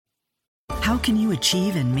How can you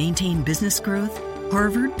achieve and maintain business growth?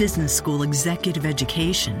 Harvard Business School Executive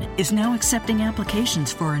Education is now accepting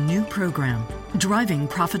applications for a new program, Driving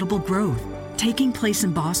Profitable Growth. Taking place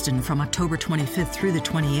in Boston from October 25th through the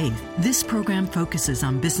 28th, this program focuses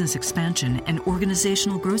on business expansion and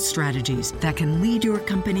organizational growth strategies that can lead your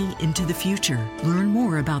company into the future. Learn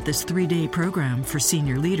more about this 3-day program for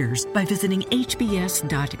senior leaders by visiting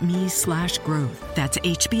hbs.me/growth. That's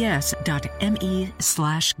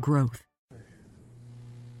hbs.me/growth.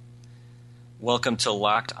 Welcome to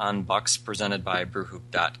Locked on Bucks, presented by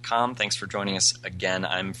brewhoop.com. Thanks for joining us again.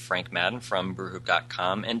 I'm Frank Madden from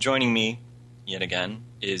brewhoop.com, and joining me yet again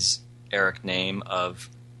is Eric Name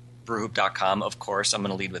of brewhoop.com. Of course, I'm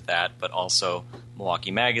going to lead with that, but also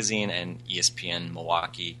Milwaukee Magazine and ESPN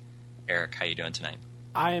Milwaukee. Eric, how you doing tonight?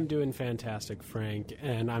 I am doing fantastic, Frank,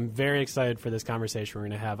 and I'm very excited for this conversation we're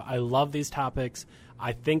going to have. I love these topics.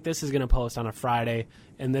 I think this is going to post on a Friday,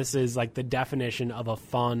 and this is like the definition of a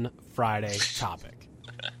fun Friday topic.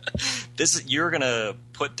 You're going to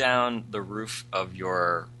put down the roof of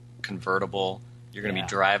your convertible. You're going to be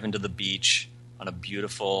driving to the beach on a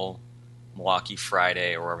beautiful Milwaukee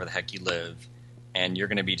Friday or wherever the heck you live, and you're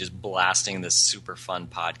going to be just blasting this super fun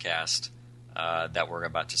podcast that we're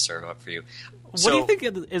about to serve up for you. What do you think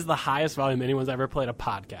is the highest volume anyone's ever played a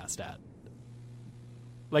podcast at?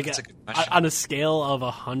 Like that's a good question. On a scale of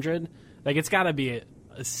 100, like it's got to be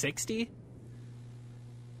a 60.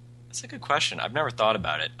 That's a good question. I've never thought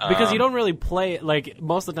about it because you don't really play. Like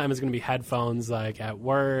most of the time, it's going to be headphones, like at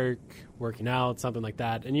work, working out, something like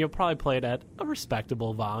that, and you'll probably play it at a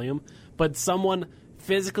respectable volume. But someone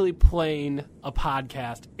physically playing a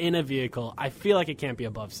podcast in a vehicle, I feel like it can't be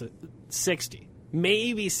above 60.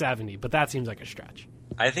 Maybe 70, but that seems like a stretch.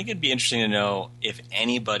 I think it'd be interesting to know if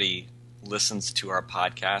anybody listens to our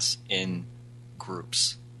podcasts in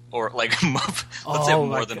groups or like let's say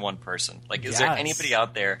more than one person. Like, is there anybody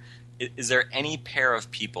out there? Is there any pair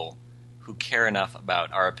of people who care enough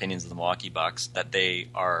about our opinions of the Milwaukee Bucks that they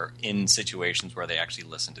are in situations where they actually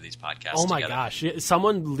listen to these podcasts? Oh my gosh!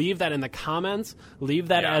 Someone leave that in the comments. Leave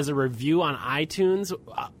that as a review on iTunes.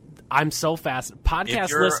 I'm so fast.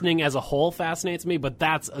 Podcast listening as a whole fascinates me, but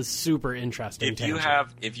that's a super interesting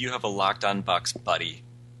tangent. If you have a Locked on Bucks buddy,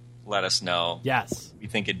 let us know. Yes. We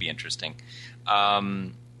think it'd be interesting. How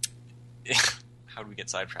do we get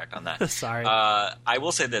sidetracked on that? Sorry. I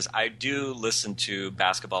will say this. I do listen to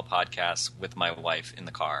basketball podcasts with my wife in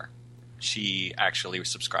the car. She actually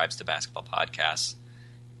subscribes to basketball podcasts,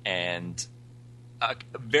 and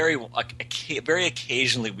very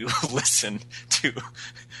occasionally we will listen to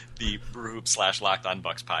the Brewhoop / Locked on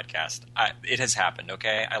Bucks podcast. It has happened,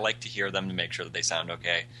 okay? I like to hear them to make sure that they sound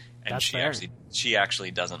okay. And That's she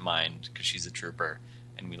actually doesn't mind because she's a trooper,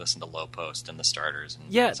 and we listen to Low Post and the Starters.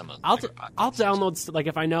 And some of I'll download, like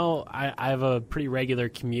if I know I have a pretty regular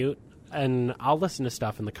commute, and I'll listen to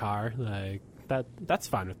stuff in the car. Like that's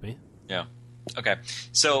fine with me. Yeah. Okay.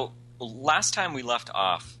 So last time we left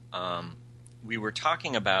off, we were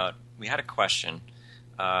talking about, we had a question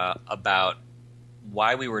about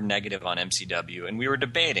why we were negative on MCW, and we were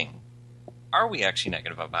debating, are we actually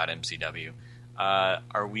negative about MCW?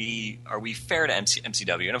 Are we fair to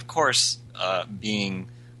MCW? And of course,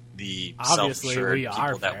 being the self-assured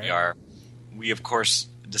people that we are, we of course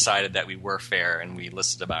decided that we were fair, and we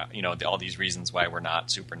listed about all these reasons why we're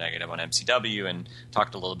not super negative on MCW, and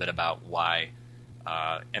talked a little bit about why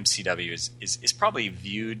MCW is probably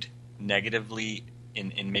viewed negatively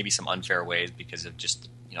in maybe some unfair ways because of just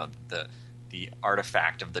the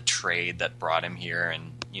artifact of the trade that brought him here,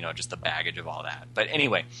 and just the baggage of all that. But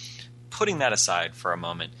anyway, putting that aside for a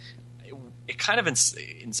moment, it kind of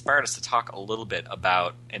inspired us to talk a little bit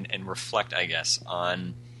about and reflect, I guess,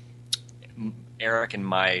 on Eric and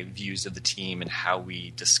my views of the team and how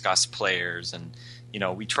we discuss players. And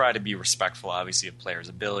we try to be respectful, obviously, of players'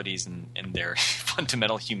 abilities and their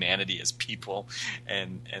fundamental humanity as people,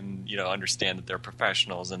 and understand that they're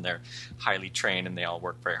professionals and they're highly trained and they all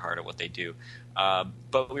work very hard at what they do.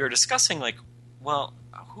 But we were discussing, well,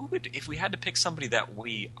 who would, if we had to pick somebody that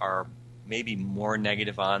we are maybe more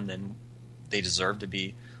negative on than they deserve to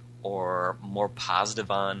be, or more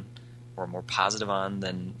positive on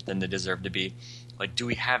than they deserve to be, do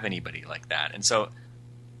we have anybody like that? And so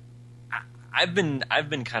I've been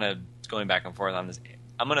kind of going back and forth on this.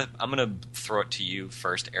 I'm gonna throw it to you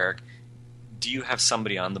first, Eric. Do you have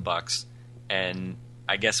somebody on the Bucks? And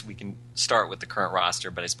I guess we can start with the current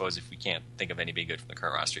roster, but I suppose if we can't think of anybody good from the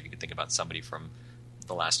current roster, you could think about somebody from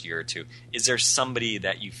the last year or two. Is there somebody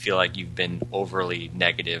that you feel like you've been overly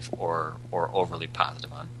negative or overly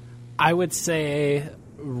positive on? I would say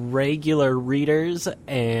regular readers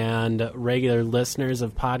and regular listeners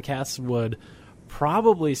of podcasts would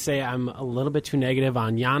probably say I'm a little bit too negative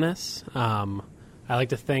on Giannis. I like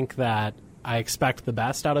to think that I expect the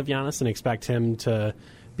best out of Giannis and expect him to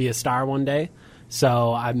be a star one day.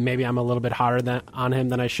 So maybe I'm a little bit harder on him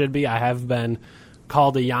than I should be. I have been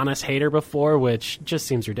called a Giannis hater before, which just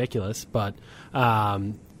seems ridiculous. But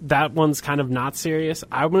that one's kind of not serious.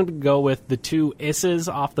 I'm going to go with the two Isses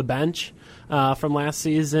off the bench from last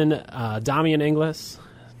season. Damian Inglis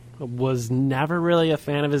was never really a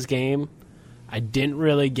fan of his game. I didn't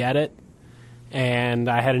really get it. And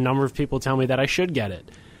I had a number of people tell me that I should get it.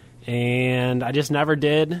 And I just never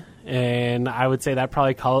did, and I would say that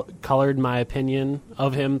probably colored my opinion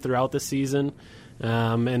of him throughout the season,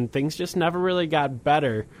 and things just never really got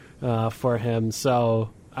better for him.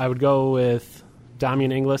 So I would go with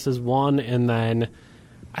Damian Inglis as one, and then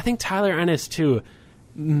I think Tyler Ennis too,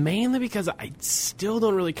 mainly because I still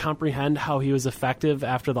don't really comprehend how he was effective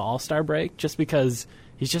after the All-Star break, just because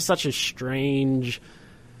he's just such a strange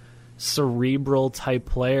cerebral type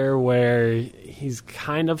player where he's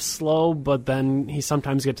kind of slow, but then he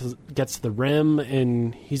sometimes gets to the rim,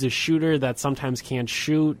 and he's a shooter that sometimes can't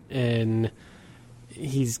shoot, and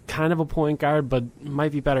he's kind of a point guard but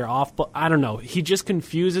might be better off. But I don't know. He just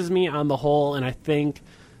confuses me on the whole, and I think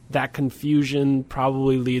that confusion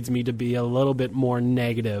probably leads me to be a little bit more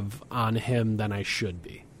negative on him than I should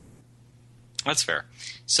be. That's fair.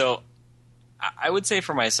 So I would say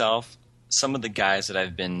for myself, some of the guys that I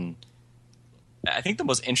think the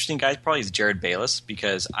most interesting guy probably is Jared Bayless,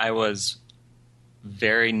 because I was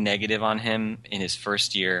very negative on him in his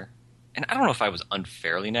first year. And I don't know if I was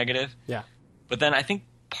unfairly negative. Yeah. But then I think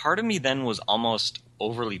part of me then was almost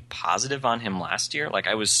overly positive on him last year. Like,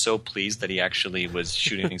 I was so pleased that he actually was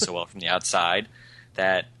shooting so well from the outside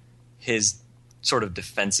that his sort of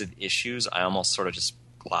defensive issues I almost sort of just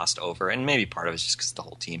glossed over. And maybe part of it is just because the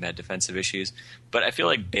whole team had defensive issues. But I feel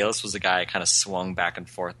like Bayless was the guy I kind of swung back and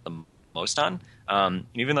forth the most on.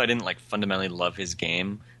 Even though I didn't fundamentally love his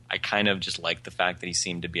game, I kind of just liked the fact that he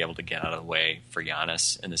seemed to be able to get out of the way for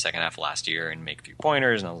Giannis in the second half of last year and make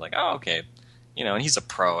 3-pointers. And I was like, oh, okay. And he's a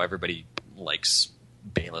pro. Everybody likes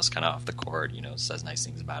Bayless kind of off the court, says nice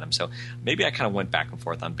things about him. So maybe I kind of went back and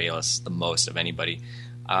forth on Bayless the most of anybody.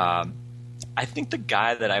 I think the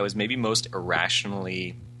guy that I was maybe most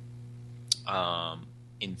irrationally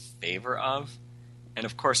in favor of, and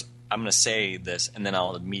of course I'm going to say this and then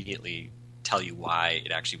I'll immediately tell you why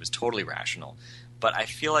it actually was totally rational. But I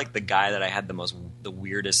feel like the guy that I had the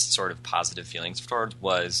weirdest sort of positive feelings towards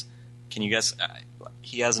was, can you guess?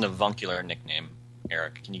 He has an avuncular nickname,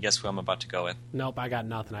 Eric. Can you guess who I'm about to go with? Nope, I got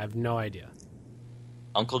nothing. I have no idea.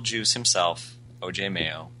 Uncle Juice himself, OJ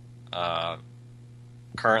Mayo,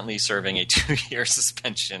 currently serving a 2-year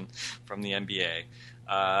suspension from the NBA.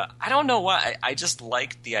 I don't know why. I just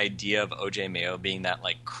liked the idea of OJ Mayo being that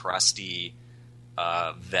crusty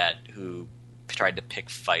vet who tried to pick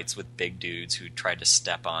fights with big dudes who tried to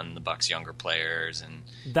step on the Bucks' younger players, and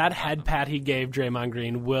that head pat he gave Draymond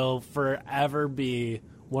Green will forever be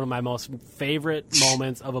one of my most favorite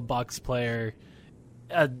moments of a Bucks player.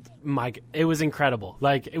 Mike, it was incredible.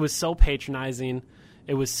 It was so patronizing,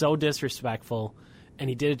 it was so disrespectful, and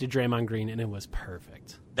he did it to Draymond Green, and it was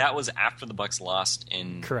perfect. That was after the Bucks lost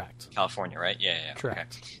in Correct. California, right? Yeah.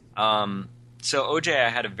 Correct. Okay. So OJ, I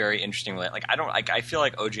had a very interesting I feel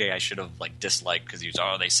like OJ I should have disliked because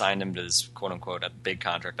they signed him to this quote unquote a big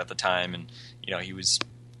contract at the time, and he was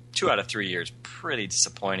 2 out of 3 years pretty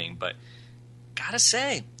disappointing. But gotta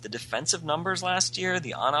say, the defensive numbers last year,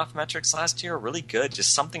 the on-off metrics last year, are really good.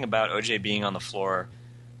 Just something about OJ being on the floor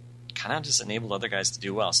kind of just enabled other guys to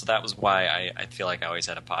do well. So that was why I feel like I always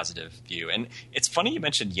had a positive view. And it's funny you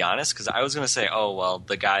mentioned Giannis, because I was going to say, oh, well,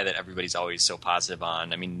 the guy that everybody's always so positive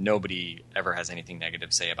on. I mean, nobody ever has anything negative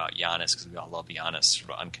to say about Giannis because we all love Giannis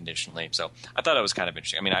sort of unconditionally. So I thought it was kind of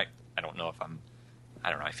interesting. I mean, I don't know if I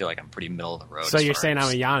don't know. I feel like I'm pretty middle of the road. So you're saying I'm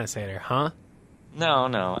a Giannis hater, huh?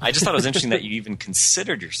 No. I just thought it was interesting that you even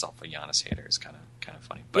considered yourself a Giannis hater. Is kind of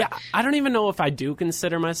funny. But yeah, I don't even know if I do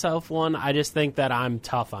consider myself one. I just think that I'm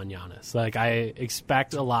tough on Giannis. I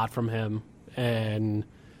expect a lot from him, and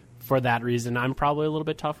for that reason, I'm probably a little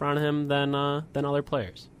bit tougher on him than other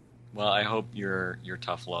players. Well, I hope your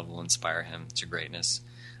tough love will inspire him to greatness.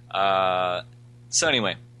 So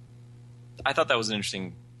anyway, I thought that was an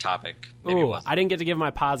interesting topic. Maybe I didn't get to give my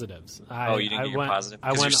positives. You didn't get your positive?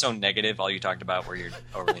 Because you're so negative, all you talked about were your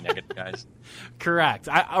overly negative guys. Correct.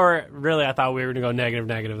 I thought we were going to go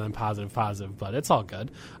negative, then positive, but it's all good.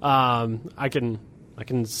 I can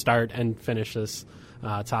start and finish this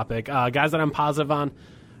topic. Guys that I'm positive on,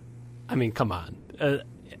 I mean, come on.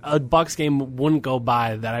 a Bucks game wouldn't go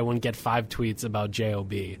by that I wouldn't get 5 tweets about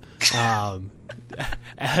J.O.B.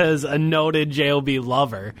 As a noted J.O.B.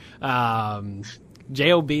 lover,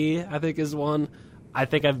 J.O.B. I think is one. I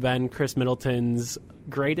think I've been Chris Middleton's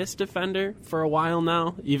greatest defender for a while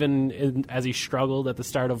now, even as he struggled at the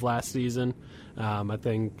start of last season. I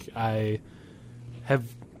think I have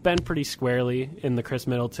been pretty squarely in the Chris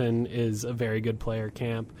Middleton is a very good player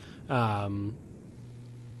camp. And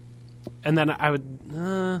then I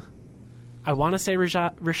want to say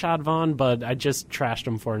Rashad Vaughn, but I just trashed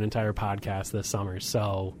him for an entire podcast this summer,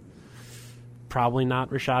 so probably not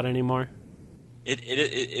Rashad anymore.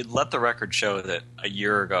 It let the record show that a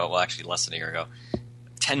year ago, well, actually less than a year ago,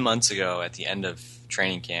 10 months ago at the end of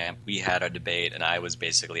training camp, we had a debate, and I was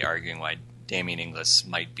basically arguing why Damian Inglis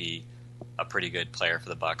might be a pretty good player for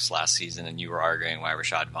the Bucks last season, and you were arguing why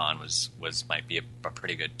Rashad Vaughn might be a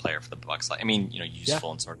pretty good player for the Bucks. I mean,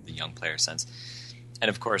 useful in sort of the young player sense. And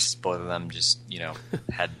of course, both of them just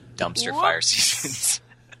had dumpster fire seasons.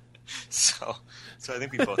 So I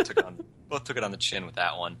think we both took it on the chin with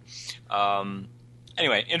that one.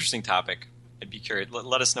 Anyway, interesting topic. I'd be curious.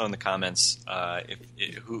 Let us know in the comments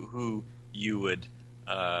who you would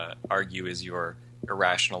argue is your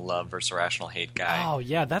irrational love versus irrational hate guy. Oh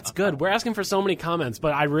yeah, that's good. We're asking for so many comments,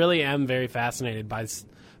 but I really am very fascinated by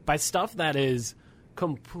stuff that is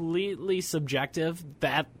completely subjective.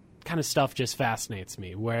 That kind of stuff just fascinates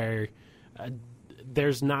me, where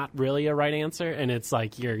there's not really a right answer, and it's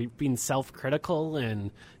like you're being self-critical,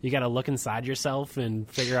 and you got to look inside yourself and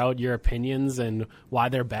figure out your opinions and why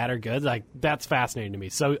they're bad or good. Like, that's fascinating to me.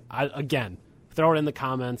 So again, throw it in the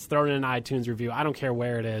comments, throw it in an iTunes review. I don't care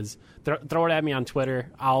where it is. Throw it at me on Twitter.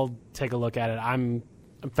 I'll take a look at it. I'm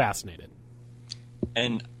fascinated.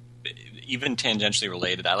 And even tangentially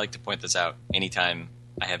related, I like to point this out anytime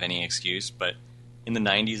I have any excuse, but in the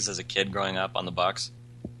 90s as a kid growing up on the Bucks,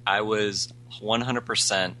 I was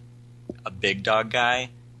 100% a big dog guy,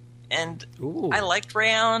 and I liked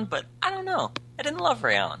Ray Allen, but I don't know. I didn't love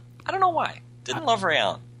Ray Allen. I don't know why. Didn't love Ray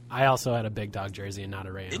Allen. I also had a big dog jersey and not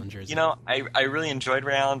a Ray Allen jersey. I really enjoyed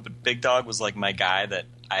Ray Allen, but Big Dog was like my guy that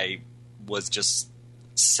I was just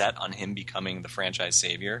set on him becoming the franchise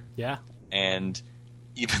savior. Yeah. And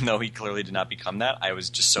even though he clearly did not become that, I was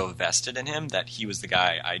just so vested in him that he was the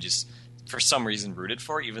guy I just, for some reason, rooted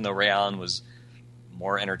for, even though Ray Allen was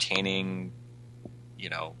more entertaining,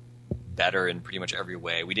 better in pretty much every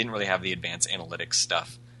way. We didn't really have the advanced analytics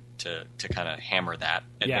stuff to kind of hammer that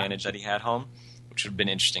advantage that he had home, which would have been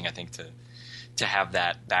interesting, I think, to have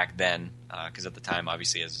that back then, because at the time,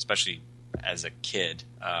 obviously, especially as a kid,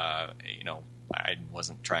 I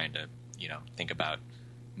wasn't trying to, think about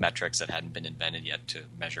metrics that hadn't been invented yet to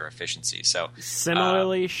measure efficiency. So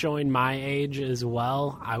similarly, showing my age as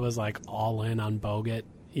well, I was like all in on Bogut,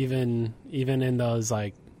 even in those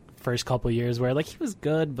like first couple years where like he was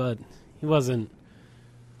good, but he wasn't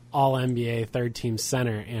all NBA third team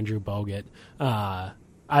center Andrew Bogut.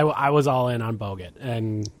 I was all in on Bogut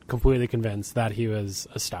and completely convinced that he was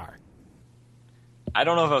a star. I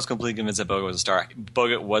don't know if I was completely convinced that Bogut was a star.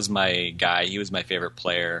 Bogut was my guy. He was my favorite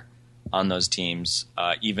player on those teams,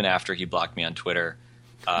 even after he blocked me on Twitter,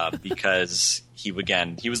 because he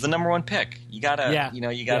was the number one pick. You gotta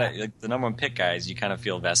like, the number one pick guys. You kind of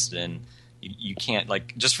feel vested in. You can't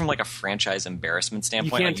just from like a franchise embarrassment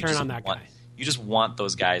standpoint. You can't turn on that guy. You just want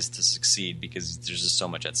those guys to succeed because there's just so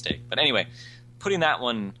much at stake. But anyway, putting that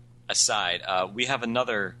one aside, we have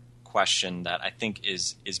another question that I think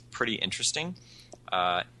is pretty interesting.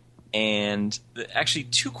 And actually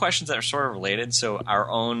two questions that are sort of related. So our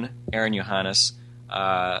own Aaron Johannes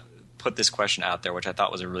put this question out there, which I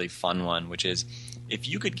thought was a really fun one, which is, if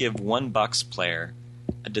you could give one Bucks player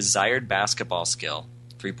a desired basketball skill,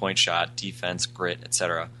 three-point shot, defense, grit,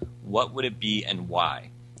 etc., what would it be and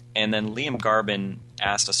why? And then Liam Garbin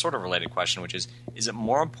asked a sort of related question, which is it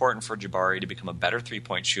more important for Jabari to become a better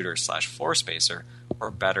three-point shooter / floor spacer or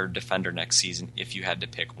a better defender next season if you had to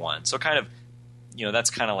pick one? So kind of, that's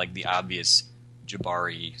kind of like the obvious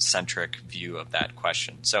Jabari-centric view of that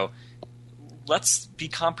question. So let's be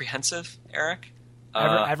comprehensive, Eric.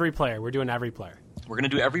 Every player. We're doing every player. We're going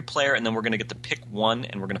to do every player, and then we're going to get to pick one,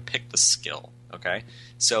 and we're going to pick the skill. Okay?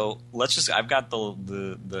 So I've got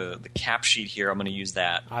the cap sheet here. I'm going to use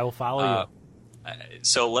that. I will follow you.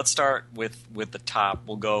 So let's start with the top.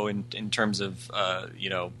 We'll go in terms of,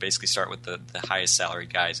 basically start with the highest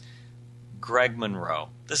salaried guys. Greg Monroe.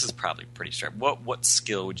 This is probably pretty straight. What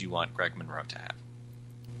skill would you want Greg Monroe to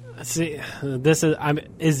have? See,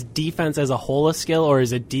 is defense as a whole a skill, or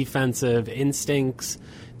is it defensive instincts,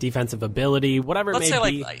 defensive ability, whatever let's it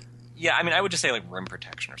may say be? I mean, I would just say like rim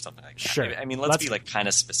protection or something like that. Sure. I mean, let's be like kind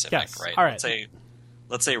of specific, yes. right? All right.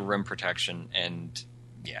 let's say rim protection, and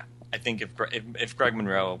yeah, I think if Greg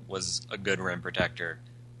Monroe was a good rim protector,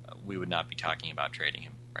 we would not be talking about trading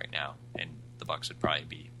him right now, and the Bucks would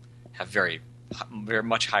probably have very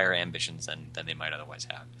much higher ambitions than they might otherwise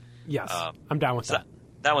have. Yes, I'm down with that.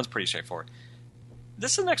 That one's pretty straightforward.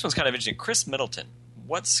 The next one's kind of interesting. Chris Middleton.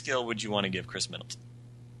 What skill would you want to give Chris Middleton?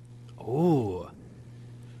 Ooh.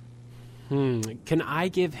 Can I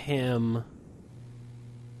give him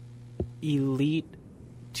elite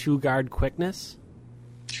 2-guard quickness?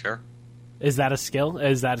 Sure. Is that a skill?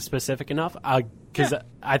 Is that specific enough? Because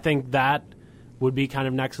I think that would be kind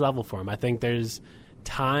of next level for him. I think there's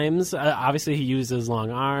times, obviously he uses long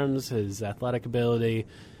arms, his athletic ability,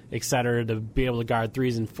 et cetera, to be able to guard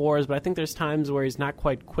 3s and 4s, but I think there's times where he's not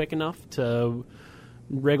quite quick enough to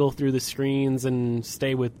wriggle through the screens and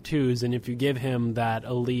stay with 2s, and if you give him that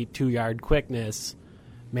elite 2-yard quickness,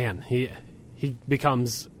 man, he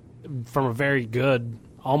becomes from a very good,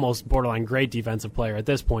 almost borderline great defensive player at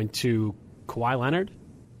this point to Kawhi Leonard.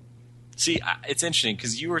 See, it's interesting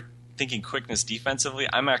because you were thinking quickness defensively.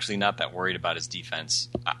 I'm actually not that worried about his defense.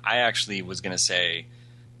 I actually was going to say,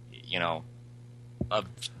 a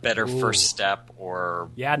better first step or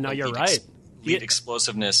you're right. Lead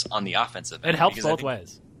explosiveness on the offensive end. It helps both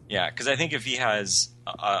ways. Yeah, because I think if he has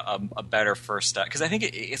a better first step, because I think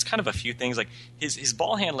it's kind of a few things. Like his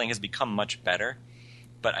ball handling has become much better,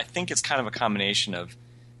 but I think it's kind of a combination of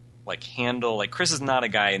like handle. Like Chris is not a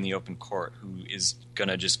guy in the open court who is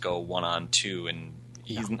gonna just go 1-on-2, and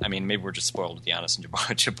maybe we're just spoiled with Giannis and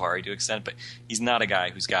Jabari to an extent, but he's not a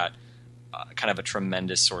guy who's got kind of a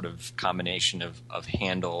tremendous sort of combination of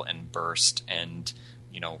handle and burst and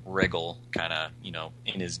wriggle kind of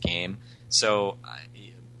in his game. So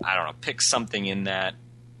I don't know, pick something in that.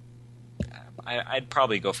 I'd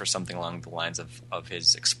probably go for something along the lines of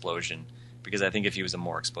his explosion, because I think if he was a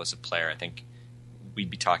more explosive player, I think we'd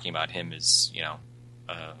be talking about him as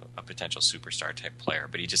a potential superstar type player,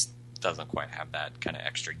 but he just doesn't quite have that kind of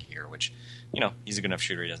extra gear, which he's a good enough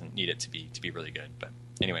shooter. He doesn't need it to be really good. But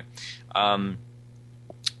anyway, and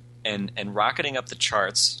rocketing up the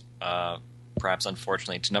charts, perhaps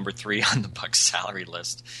unfortunately, to number 3 on the Bucks salary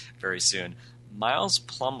list very soon, Miles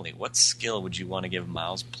Plumlee. What skill would you want to give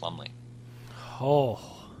Miles Plumlee? Oh,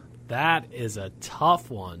 that is a tough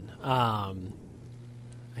one.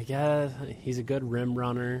 I guess he's a good rim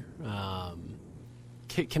runner.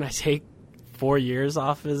 Can I take 4 years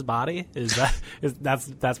off his body?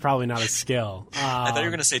 That's probably not a skill. I thought you were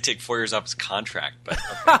going to say take 4 years off his contract, but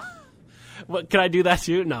okay. What, can I do that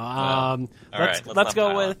too? No. Let's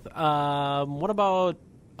go with what about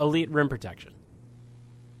elite rim protection?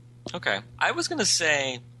 Okay, I was going to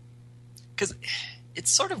say, because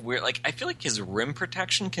it's sort of weird. Like, I feel like his rim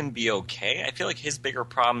protection can be okay. I feel like his bigger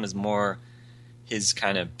problem is more his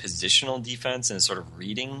kind of positional defense and sort of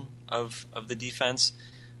reading of the defense.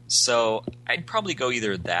 So I'd probably go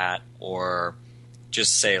either that or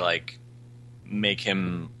just say, like, make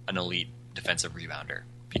him an elite defensive rebounder.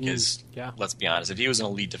 Because let's be honest, if he was an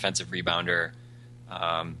elite defensive rebounder,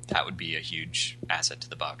 that would be a huge asset to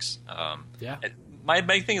the Bucks. My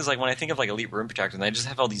big thing is, like, when I think of like elite rim protector, I just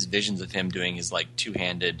have all these visions of him doing his like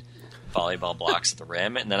two-handed volleyball blocks at the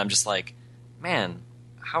rim, and then I'm just like, man,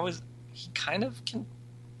 how is he kind of can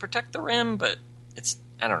protect the rim, but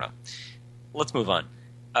I don't know. Let's move on.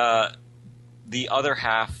 The other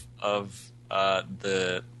half of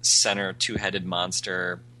the center two-headed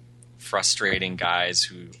monster, frustrating guys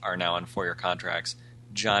who are now on 4-year contracts,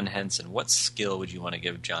 John Henson. What skill would you want to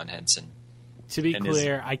give John Henson? To be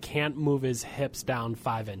clear, I can't move his hips down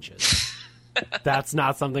 5 inches. That's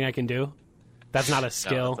not something I can do. That's not a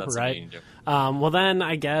skill, right? Well, then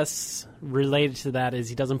I guess related to that is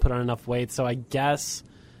he doesn't put on enough weight, so I guess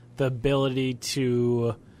the ability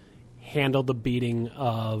to handle the beating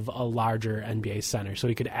of a larger NBA center, so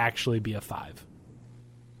he could actually be a 5.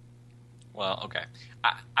 Well, okay.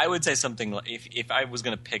 I would say something like, if I was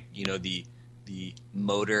going to pick, the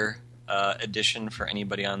motor addition for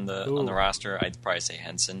anybody on the roster, I'd probably say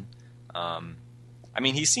Henson.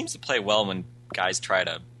 He seems to play well when guys try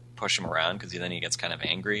to push him around, because then he gets kind of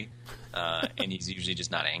angry, and he's usually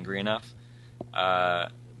just not angry enough.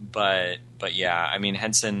 But yeah,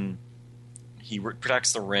 Henson, he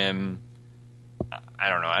protects the rim. I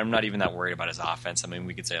don't know. I'm not even that worried about his offense.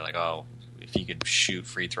 We could say, like, if he could shoot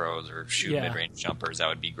free throws or shoot mid-range jumpers, that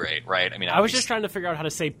would be great, right? I was just trying to figure out how to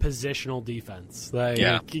say positional defense.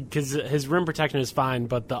 Because his rim protection is fine,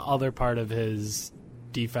 but the other part of his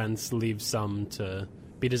defense leaves some to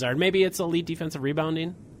be desired. Maybe it's elite defensive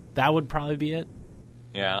rebounding. That would probably be it.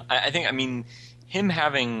 Yeah, I think, him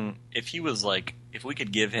having, if we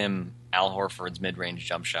could give him Al Horford's mid-range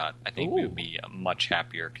jump shot, I think we Ooh. would be much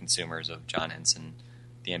happier consumers of John Henson,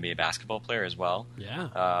 the NBA basketball player, as well.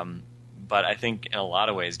 Yeah. But I think in a lot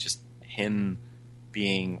of ways, just him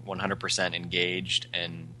being 100% engaged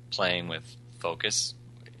and playing with focus,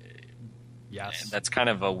 Yes. that's kind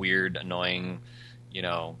of a weird, annoying,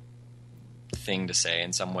 thing to say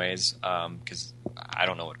in some ways, because I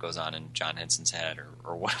don't know what goes on in John Henson's head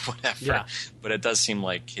or whatever. Yeah. But it does seem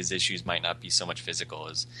like his issues might not be so much physical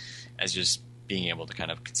as just being able to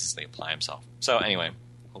kind of consistently apply himself. So anyway,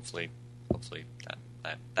 hopefully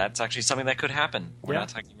that's actually something that could happen. We're not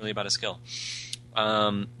talking really about a skill.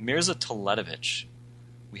 Mirza Teletovic.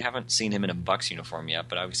 We haven't seen him in a Bucks uniform yet,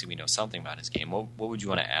 but obviously we know something about his game. What would you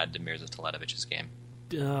want to add to Mirza Teletovic's game?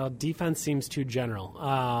 Defense seems too general.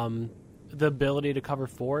 The ability to cover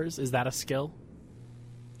fours, is that a skill?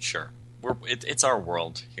 Sure. It's our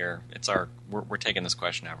world here. We're taking this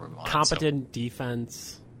question however we want. Competent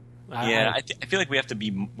defense. I feel like we have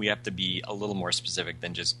to be a little more specific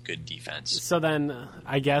than just good defense. So then,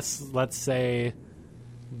 I guess let's say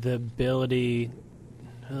the ability.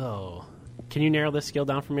 Oh, can you narrow this skill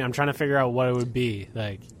down for me? I'm trying to figure out what it would be.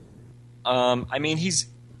 Like, I mean,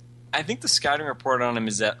 I think the scouting report on him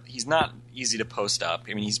is that he's not easy to post up.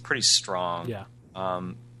 I mean, he's pretty strong. Yeah.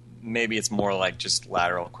 Maybe it's more like just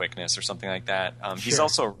lateral quickness or something like that. He's Sure.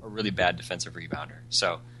 also a really bad defensive rebounder.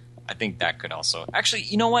 So I think that could also... Actually,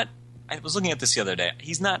 you know what? I was looking at this the other day.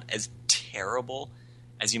 He's not as terrible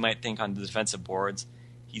as you might think on the defensive boards.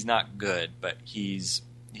 He's not good, but he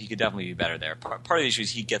could definitely be better there. Part of the issue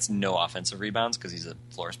is he gets no offensive rebounds because he's a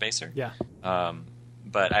floor spacer. Yeah.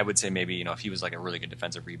 But I would say maybe, if he was like a really good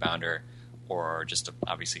defensive rebounder or just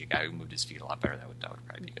obviously a guy who moved his feet a lot better, that would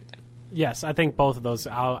probably be a good thing. Yes, I think both of those.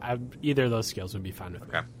 Either of those skills would be fine with me.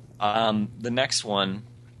 Okay. The next one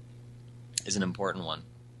is an important one.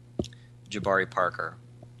 Jabari Parker.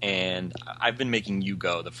 And I've been making you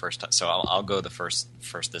go the first time, so I'll go the first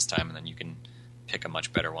this time, and then you can pick a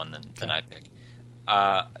much better one than I pick.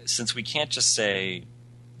 Since we can't just say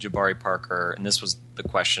Jabari Parker, and this was the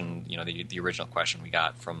question, the original question we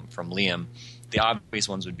got from Liam, the obvious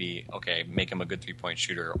ones would be, okay, make him a good three-point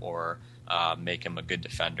shooter or make him a good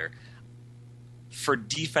defender. For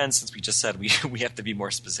defense, since we just said we have to be more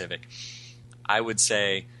specific, I would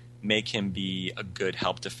say make him be a good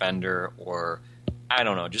help defender, or I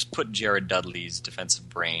don't know, just put Jared Dudley's defensive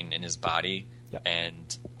brain in his body,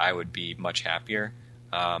 and I would be much happier.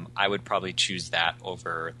 I would probably choose that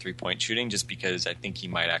over three-point shooting just because I think he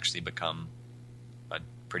might actually become a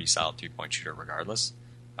pretty solid three-point shooter regardless.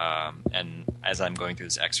 And as I'm going through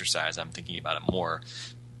this exercise, I'm thinking about it more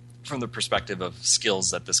from the perspective of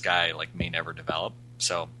skills that this guy may never develop.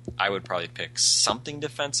 So I would probably pick something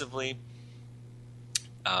defensively.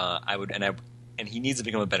 And he needs to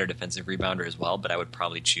become a better defensive rebounder as well, but I would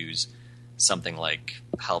probably choose something like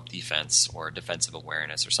help defense or defensive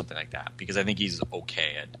awareness or something like that, because I think he's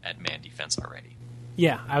okay at man defense already.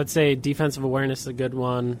 Yeah, I would say defensive awareness is a good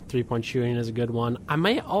one. Three-point shooting is a good one. I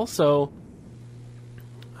might also...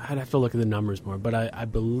 I'd have to look at the numbers more, but I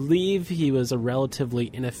believe he was a relatively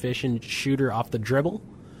inefficient shooter off the dribble.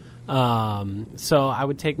 So I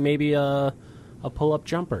would take maybe a pull-up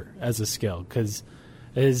jumper as a skill, because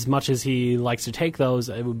as much as he likes to take those,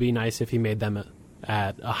 it would be nice if he made them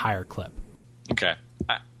at a higher clip. Okay.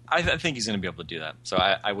 I think he's going to be able to do that. So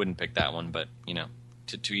I wouldn't pick that one, but,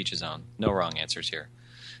 to each his own. No wrong answers here,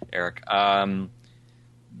 Eric.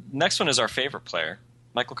 Next one is our favorite player,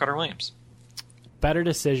 Michael Carter-Williams. Better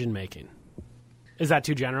decision making. Is that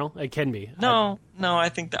too general? It can be. No, I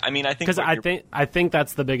think that. I think because I think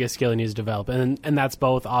that's the biggest skill he needs to develop, and that's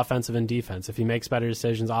both offensive and defense. If he makes better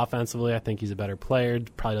decisions offensively, I think he's a better player.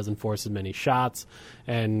 Probably doesn't force as many shots,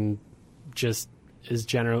 and just is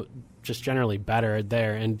generally better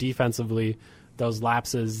there. And defensively, those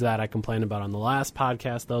lapses that I complained about on the last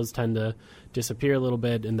podcast, those tend to disappear a little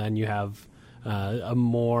bit, and then you have a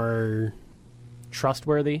more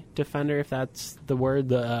trustworthy defender, if that's the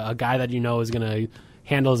word, a guy that is going to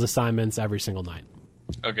handle his assignments every single night.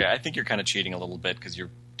 Okay, I think you're kind of cheating a little bit because you're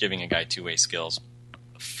giving a guy two-way skills.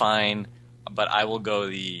 Fine, but I will go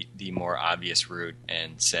the more obvious route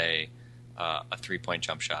and say a three-point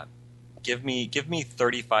jump shot. Give me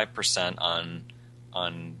 35% on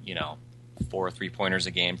 4 3-pointers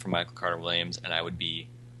a game from Michael Carter-Williams, and I would be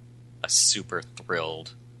a super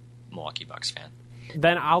thrilled Milwaukee Bucks fan.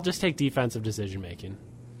 Then I'll just take defensive decision-making.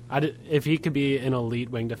 If he could be an elite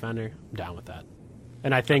wing defender, I'm down with that.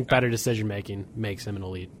 And I think better decision-making makes him an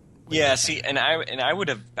elite wing defender. See, and I would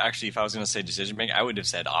have actually, if I was going to say decision-making, I would have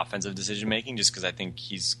said offensive decision-making just because I think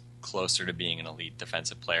he's closer to being an elite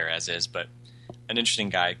defensive player as is. But an interesting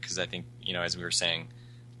guy because I think, as we were saying,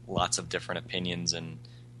 lots of different opinions, and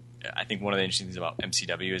I think one of the interesting things about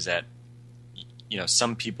MCW is that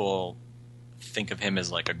some people think of him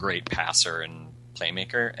as like a great passer and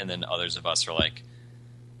playmaker, and then others of us are like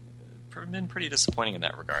been pretty disappointing in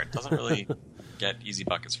that regard. Doesn't really get easy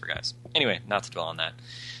buckets for guys. Anyway, not to dwell on that.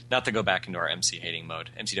 Not to go back into our MCW hating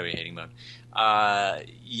mode.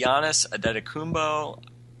 Giannis Antetokounmpo.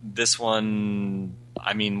 This one,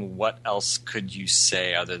 I mean, what else could you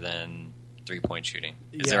say other than 3-point shooting?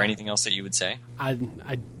 Is there anything else that you would say? I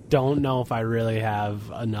don't know if I really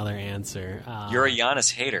have another answer. You're a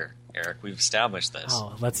Giannis hater, Eric. We've established this.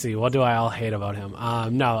 Oh, let's see. What do I all hate about him?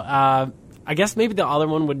 I guess maybe the other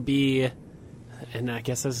one would be, and I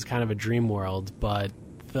guess this is kind of a dream world, but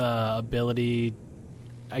the ability,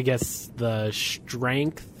 I guess the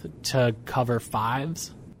strength to cover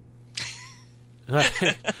fives.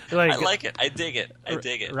 I like it. I dig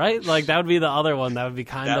it. Right? Like, that would be the other one. That would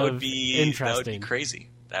be interesting. That would be crazy.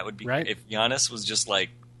 That would be right. If Giannis was just like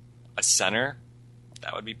a center,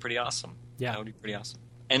 that would be pretty awesome. Yeah. That would be pretty awesome.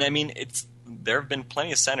 And I mean, there have been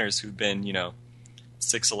plenty of centers who've been,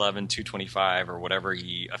 6'11", 225, or whatever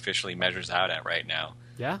he officially measures out at right now.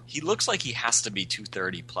 Yeah. He looks like he has to be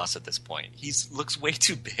 230 plus at this point. He looks way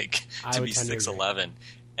too big to be 6'11"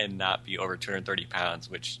 and not be over 230 pounds,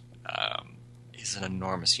 which is an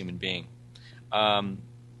enormous human being. God,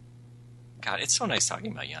 it's so nice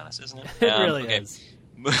talking about Giannis, isn't it? It really is.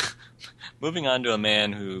 Moving on to a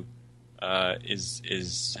man who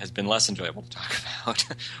has been less enjoyable to talk about.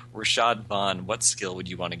 Rashad Vaughn. What skill would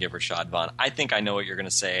you want to give Rashad Vaughn? I think I know what you're going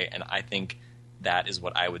to say, and I think that is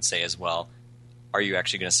what I would say as well. Are you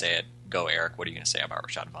actually going to say it? Go, Eric. What are you going to say about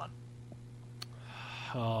Rashad Vaughn?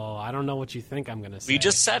 Oh, I don't know what you think I'm going to say. We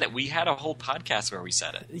just said it. We had a whole podcast where we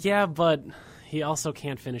said it. Yeah, but he also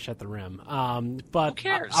can't finish at the rim. But who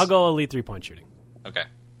cares? I'll go elite 3-point shooting. Okay,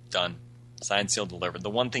 done. Signed, sealed, delivered. The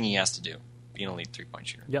one thing he has to do. Be an elite 3-point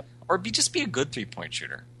shooter. Yep. Or just be a good 3-point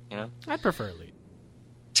shooter. I'd prefer elite.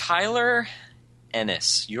 Tyler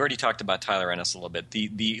Ennis. You already talked about Tyler Ennis a little bit.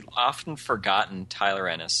 The often forgotten Tyler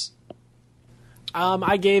Ennis.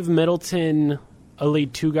 I gave Middleton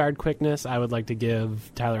elite 2-guard quickness. I would like to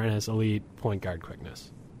give Tyler Ennis elite point guard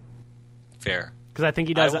quickness. Fair. Because I think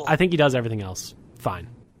he does. I think he does everything else fine.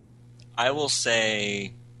 I will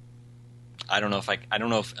say, I don't know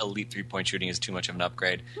if elite 3-point shooting is too much of an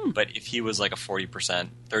upgrade, but if he was like a 40%,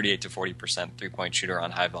 38 to 40% 3-point shooter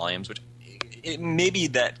on high volumes, which maybe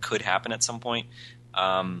that could happen at some point,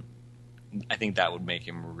 I think that would make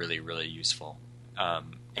him really, really useful.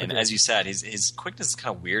 And as you said, his quickness is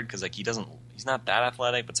kind of weird because like he's not that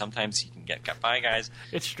athletic, but sometimes he can get by guys.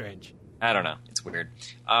 It's strange. I don't know. It's weird.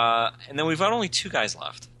 And then we've got only 2 guys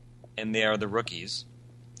left, and they are the rookies.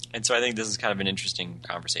 And so I think this is kind of an interesting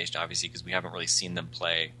conversation, obviously, because we haven't really seen them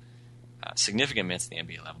play significant minutes at the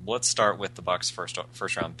NBA level. Let's start with the Bucks' first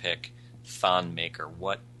round pick, Thon Maker.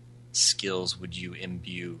 What skills would you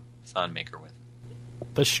imbue Thon Maker with?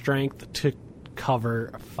 The strength to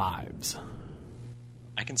cover fives.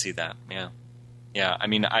 I can see that. Yeah. I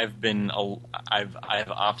mean, I've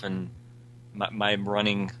often my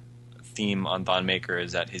running theme on Thon Maker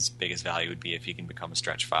is that his biggest value would be if he can become a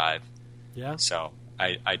stretch 5. Yeah. So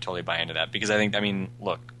I totally buy into that because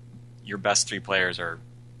look, your best 3 players are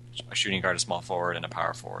a shooting guard, a small forward, and a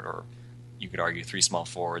power forward, or you could argue 3 small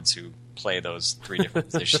forwards who play those 3 different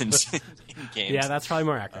positions in games. Yeah, that's probably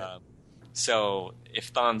more accurate. So if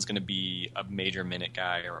Thon's going to be a major minute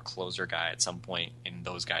guy or a closer guy at some point, and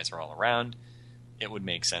those guys are all around, it would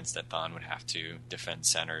make sense that Thon would have to defend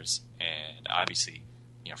centers. And obviously,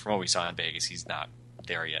 from what we saw in Vegas, he's not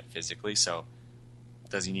there yet physically. So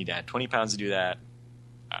does he need to add 20 pounds to do that?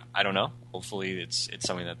 I don't know. Hopefully, it's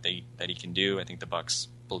something that he can do. I think the Bucks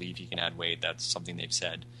believe he can add weight. That's something they've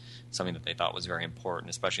said, something that they thought was very important,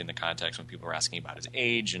 especially in the context when people were asking about his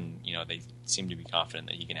age, and they seem to be confident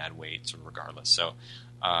that he can add weight sort of regardless. So,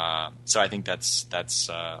 I think that's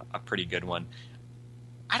a pretty good one.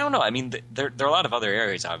 I don't know. I mean, there are a lot of other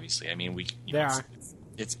areas. Obviously, I mean,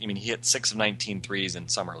 he hit 6 of 19 threes in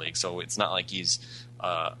summer league, so it's not like he's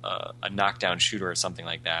a knockdown shooter or something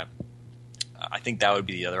like that. I think that would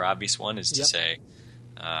be the other obvious one is to say,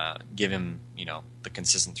 give him, the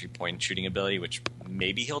consistent 3-point shooting ability, which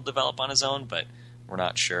maybe he'll develop on his own, but we're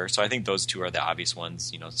not sure. So I think those 2 are the obvious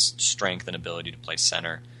ones, strength and ability to play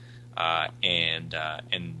center, and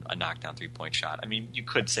a knockdown 3-point shot. I mean, you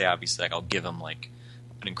could say obviously like I'll give him like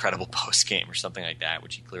an incredible post game or something like that,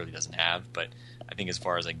 which he clearly doesn't have. But I think as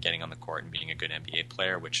far as like getting on the court and being a good NBA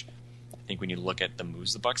player, which I think when you look at the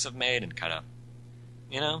moves the Bucks have made and kind of,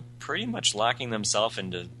 pretty much locking themselves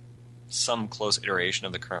into some close iteration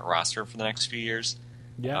of the current roster for the next few years.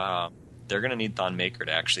 Yeah. they're going to need Thon Maker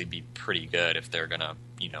to actually be pretty good if they're going to,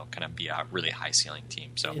 kind of be a really high ceiling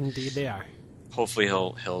team. So indeed they are. Hopefully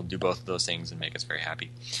he'll do both of those things and make us very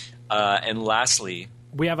happy. And lastly,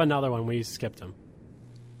 we have another one. We skipped him.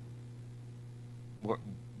 Well,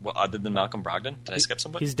 other than Malcolm Brogdon, did I skip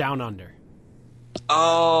somebody? He's down under.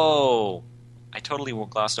 Oh, I totally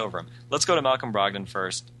glossed over him. Let's go to Malcolm Brogdon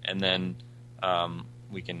first, and then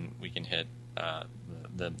we can hit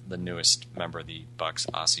the newest member of the Bucks,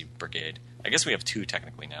 Aussie Brigade. I guess we have two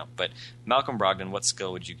technically now. But Malcolm Brogdon, what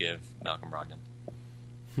skill would you give Malcolm Brogdon?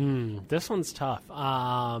 This one's tough.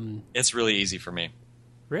 It's really easy for me.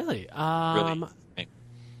 Really? Really.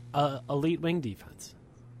 Elite wing defense.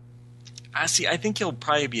 I think he'll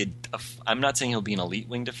probably be I'm not saying he'll be an elite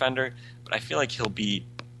wing defender, but I feel like he'll be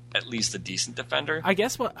at least a decent defender. I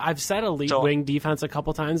guess what I've said elite wing defense a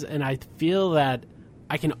couple times, and I feel that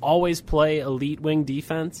I can always play elite wing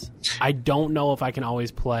defense. I don't know if I can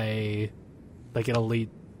always play like an elite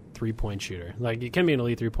 3-point shooter. Like, you can be an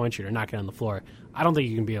elite 3-point shooter and not get on the floor. I don't think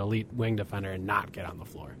you can be an elite wing defender and not get on the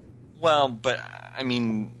floor. Well, but I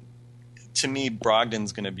mean, to me,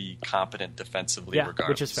 Brogdon's going to be competent defensively regardless,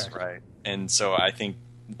 which is fair. Right? And so I think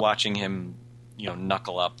watching him,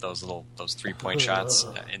 knuckle up those 3-point shots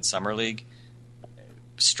in summer league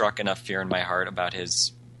struck enough fear in my heart about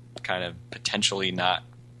his kind of potentially not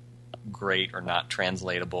great or not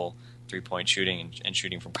translatable 3-point shooting and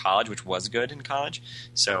shooting from college, which was good in college.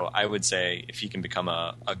 So I would say if he can become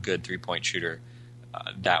a good 3-point shooter,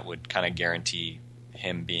 that would kind of guarantee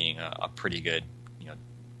him being a pretty good,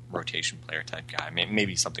 rotation player type guy.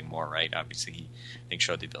 Maybe something more, right? Obviously, he, I think,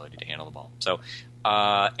 showed the ability to handle the ball. So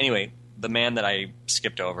anyway, the man that I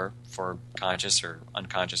skipped over for conscious or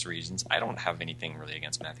unconscious reasons, I don't have anything really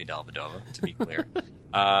against Matthew Dellavedova, to be clear.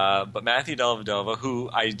 But Matthew Dellavedova, who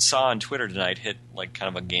I saw on Twitter tonight, hit like kind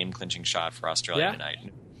of a game-clinching shot for Australia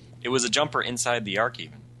tonight. It was a jumper inside the arc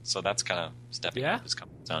even, so that's kind of stepping up his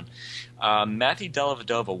comfort zone. Matthew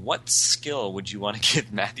Dellavedova, what skill would you want to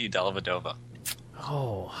give Matthew Dellavedova?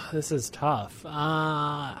 Oh, this is tough.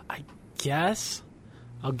 I guess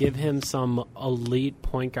I'll give him some elite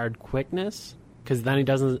point guard quickness, because then he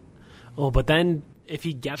doesn't... Oh, but then if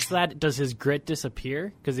he gets that, does his grit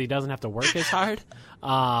disappear? Because he doesn't have to work as hard?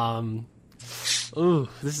 Ooh,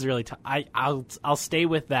 this is really tough. I'll stay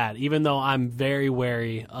with that, even though I'm very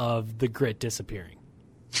wary of the grit disappearing.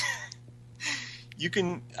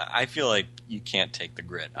 I feel like you can't take the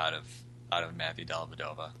grit out of Matthew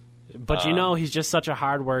Dellavedova. But he's just such a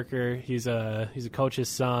hard worker. He's a coach's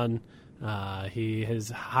son. He has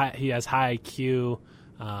high IQ.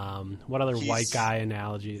 What other white guy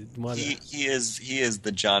analogy? He is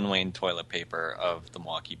the John Wayne toilet paper of the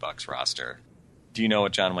Milwaukee Bucks roster. Do you know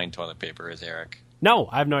what John Wayne toilet paper is, Eric? No,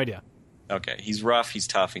 I have no idea. Okay, he's rough, he's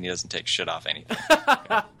tough, and he doesn't take shit off anything.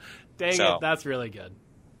 Dang it, that's really good.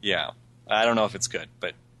 Yeah, I don't know if it's good,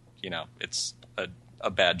 but it's a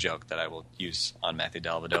bad joke that I will use on Matthew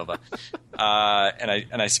Dellavedova.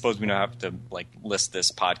 And I suppose we don't have to list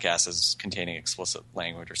this podcast as containing explicit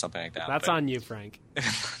language or something like that. That's on you, Frank.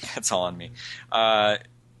 That's all on me.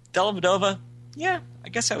 Dellavedova, yeah, I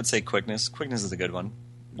guess I would say quickness. Quickness is a good one.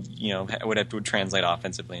 Would translate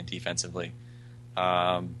offensively and defensively.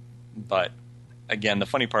 But again, the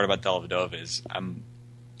funny part about Dellavedova is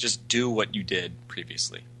just do what you did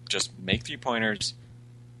previously. Just make 3-pointers,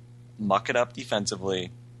 muck it up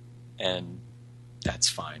defensively, and that's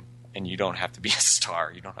fine. And you don't have to be a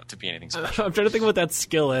star. You don't have to be anything special. I'm trying to think what that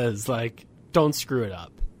skill is. Don't screw it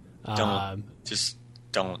up.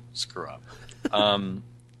 Don't screw up.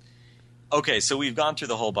 Okay, so we've gone through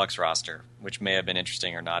the whole Bucks roster, which may have been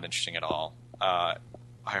interesting or not interesting at all.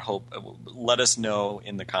 I hope. Let us know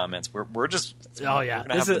in the comments. We're going to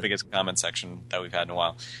have the biggest comment section that we've had in a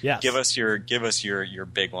while. Yes. Give us your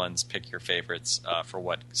big ones. Pick your favorites for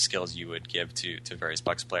what skills you would give to various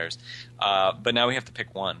Bucks players. But now we have to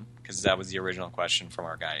pick one, because that was the original question from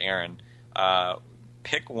our guy Aaron.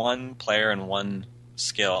 Pick one player and one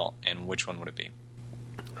skill, and which one would it be?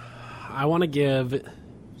 I want to give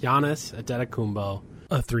Giannis Antetokounmpo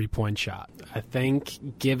a 3-point shot. I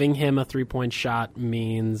think giving him a 3-point shot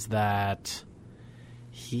means that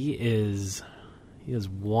he is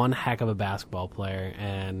one heck of a basketball player,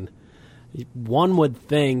 and one would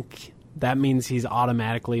think that means he's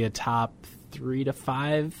automatically a top 3 to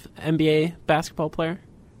 5 NBA basketball player.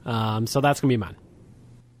 So that's gonna be mine.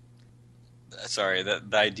 Sorry, the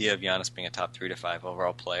idea of Giannis being a top 3 to 5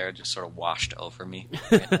 overall player just sort of washed over me.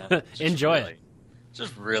 Enjoy it. It's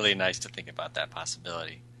just really nice to think about that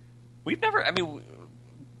possibility. We've never,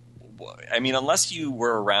 unless you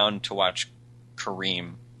were around to watch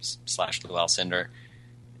Kareem / Lou Alcindor,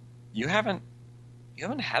 you haven't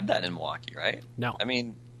haven't had that in Milwaukee, right? No. I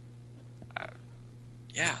mean,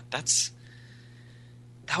 that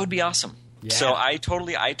would be awesome. Yeah. So I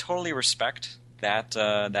totally respect that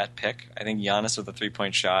pick. I think Giannis with a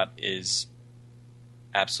 3-point shot is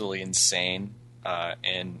absolutely insane,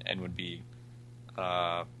 and would be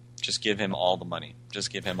just give him all the money.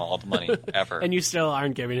 Just give him all the money ever. And you still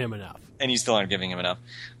aren't giving him enough.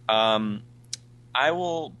 I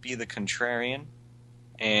will be the contrarian,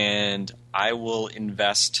 and I will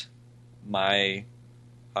invest my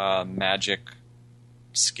magic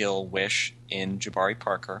skill wish in Jabari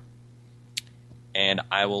Parker, and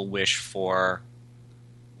I will wish for,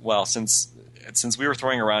 well, since we were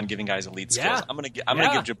throwing around giving guys elite skills, I'm gonna give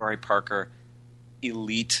Jabari Parker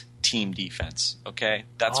elite team defense. Okay,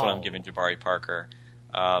 that's what I'm giving Jabari Parker.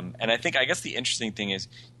 And I guess the interesting thing is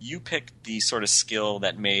you picked the sort of skill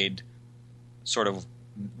that made sort of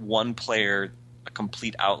one player a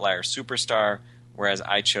complete outlier superstar, whereas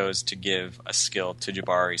I chose to give a skill to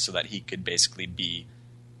Jabari so that he could basically be,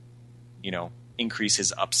 increase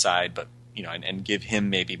his upside, but and give him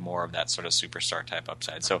maybe more of that sort of superstar type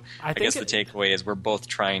upside. So I guess the takeaway is we're both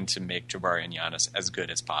trying to make Jabari and Giannis as good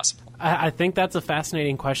as possible. I think that's a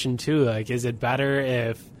fascinating question too. Like, is it better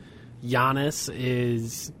if Giannis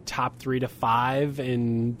is top 3 to 5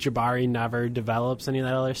 and Jabari never develops any of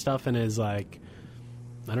that other stuff and is like,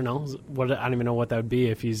 I don't know, I don't even know what that would be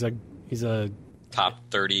if he's a top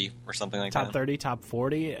 30 or something like that. Top 30, top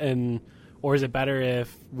 40, or is it better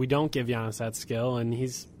if we don't give Giannis that skill and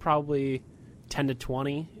he's probably 10 to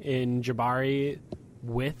 20 in Jabari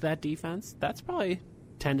with that defense? That's probably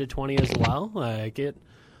 10 to 20 as well.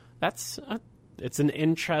 It's an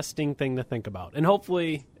interesting thing to think about, and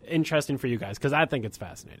hopefully interesting for you guys, because I think it's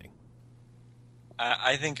fascinating.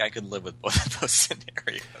 I think I could live with both of those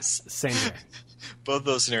scenarios. Same here. Both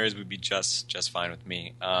those scenarios would be just fine with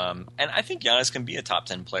me. And I think Giannis can be a top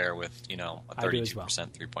 10 player with a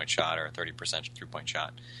 32% 3-point shot or a 30% 3-point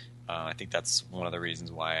shot. I think that's one of the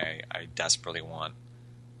reasons why I desperately want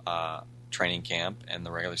training camp and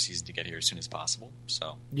the regular season to get here as soon as possible.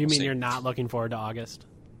 So you mean you're not looking forward to August?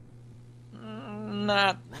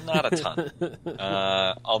 Not a ton.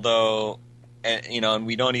 Although, and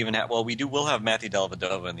we don't even have. Well, we'll have Matthew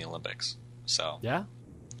Dellavedova in the Olympics. So yeah,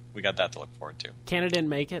 we got that to look forward to. Canada didn't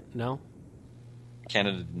make it. No,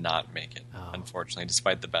 Canada did not make it, unfortunately,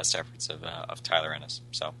 despite the best efforts of Tyler Ennis.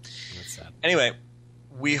 So that's sad. Anyway,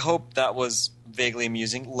 we hope that was vaguely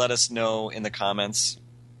amusing. Let us know in the comments.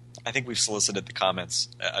 I think we've solicited the comments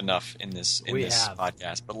enough in this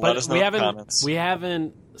podcast, but let us know in the comments. We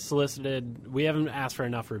haven't asked for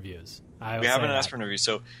enough reviews. We haven't asked for a review.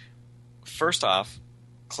 So first off,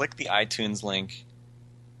 click the iTunes link,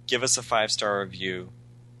 give us a 5-star review,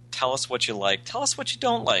 tell us what you like, tell us what you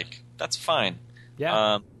don't like. That's fine.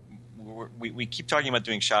 Yeah. We keep talking about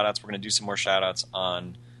doing shout-outs. We're going to do some more shout-outs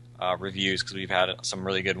on reviews because we've had some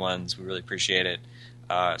really good ones. We really appreciate it.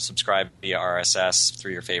 Subscribe via RSS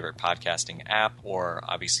through your favorite podcasting app or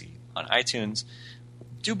obviously on iTunes.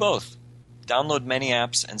 Do both. Download many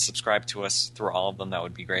apps and subscribe to us through all of them. That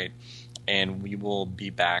would be great. And we will be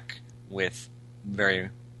back with very,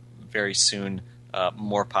 very soon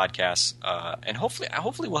more podcasts. And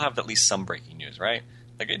hopefully we'll have at least some breaking news, right?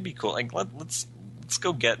 Like, it'd be cool. Like, let's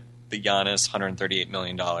go get the Giannis $138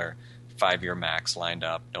 million 5-year max lined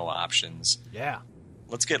up, no options. Yeah.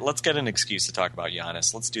 Let's get an excuse to talk about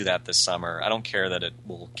Giannis. Let's do that this summer. I don't care that it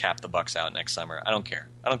will cap the Bucks out next summer. I don't care,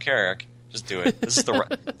 Eric. Just do it. This is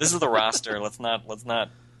the roster. Let's not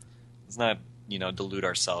delude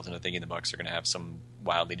ourselves into thinking the Bucks are going to have some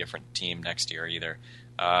wildly different team next year either.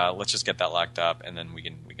 Let's just get that locked up, and then we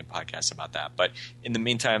can podcast about that. But in the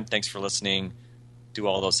meantime, thanks for listening. Do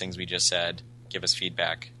all those things we just said. Give us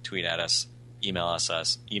feedback. Tweet at us. Email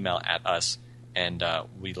at us. And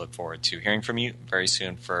we look forward to hearing from you very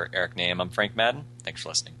soon. For Eric Nahum, I'm Frank Madden. Thanks for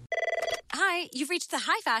listening. Hi, you've reached the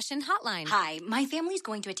High Fashion Hotline. Hi, my family's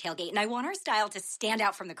going to a tailgate, and I want our style to stand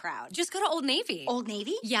out from the crowd. Just go to Old Navy. Old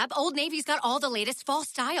Navy? Yep, Old Navy's got all the latest fall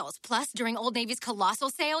styles. Plus, during Old Navy's colossal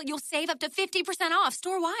sale, you'll save up to 50% off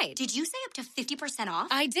store-wide. Did you say up to 50% off?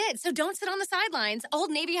 I did, so don't sit on the sidelines. Old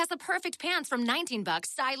Navy has the perfect pants from $19,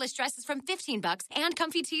 stylish dresses from $15, and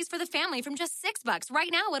comfy tees for the family from just $6 right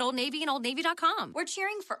now at Old Navy and OldNavy.com. We're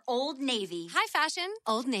cheering for Old Navy. High Fashion,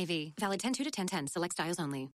 Old Navy. Valid 10/2 to 10/10. Select styles only.